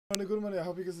Good morning. I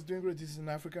hope you guys are doing great. This is an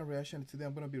African reaction. Today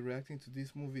I'm gonna be reacting to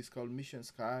this movie. It's called Mission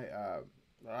Sky.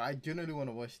 I genuinely want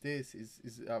to watch this.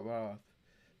 Is about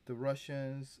the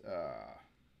Russians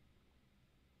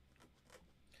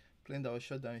plane that was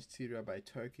shot down in Syria by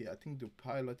Turkey. I think the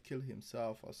pilot killed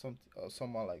himself or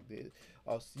someone like this.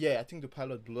 Yeah, I think the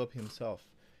pilot blew up himself.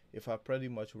 If I pretty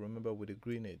much remember with a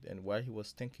grenade, and while he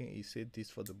was thinking, he said this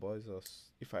for the boys. Or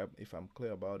if I'm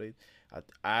clear about it,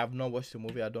 I have not watched the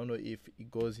movie. I don't know if it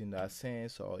goes in that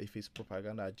sense or if it's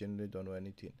propaganda. I genuinely don't know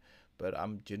anything, but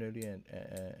I'm genuinely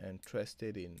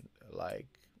interested in like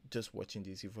just watching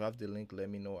this. If you have the link, let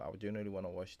me know. I genuinely want to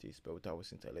watch this. But without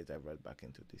wasting time, let's dive right back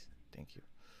into this. Thank you.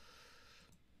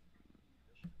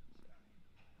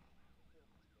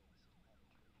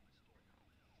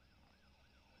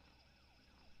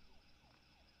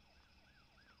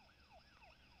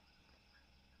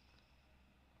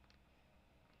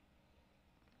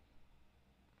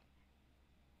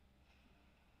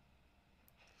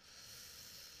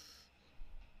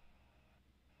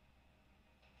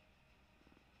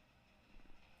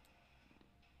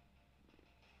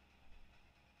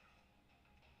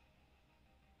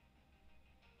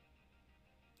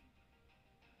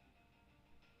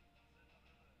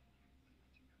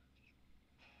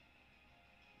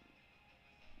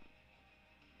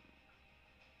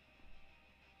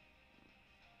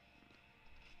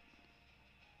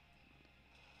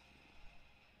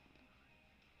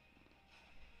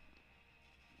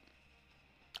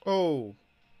 Oh,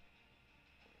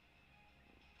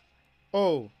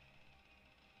 oh,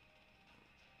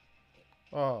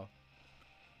 ah,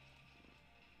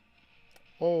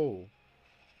 oh.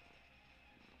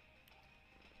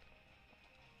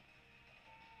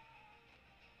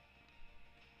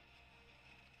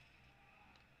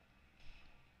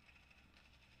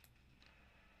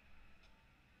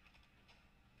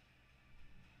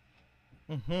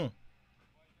 Mm-hmm.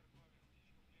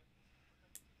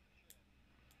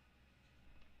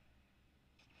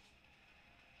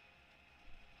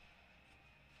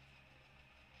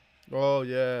 Oh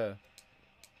yeah.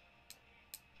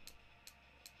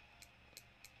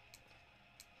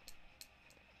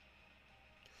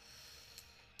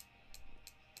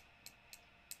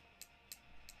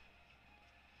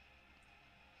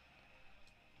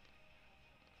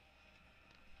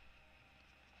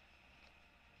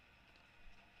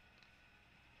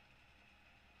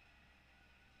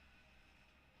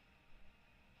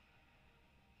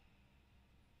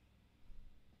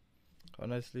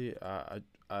 Honestly,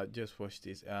 I just watched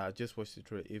this. I just watched the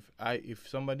trailer. If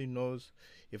somebody knows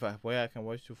if I where I can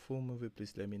watch the full movie,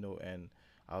 please let me know. And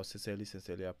I'll sincerely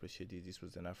appreciate it. This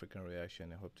was an African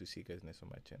reaction. I hope to see you guys next on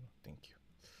my channel. Thank you.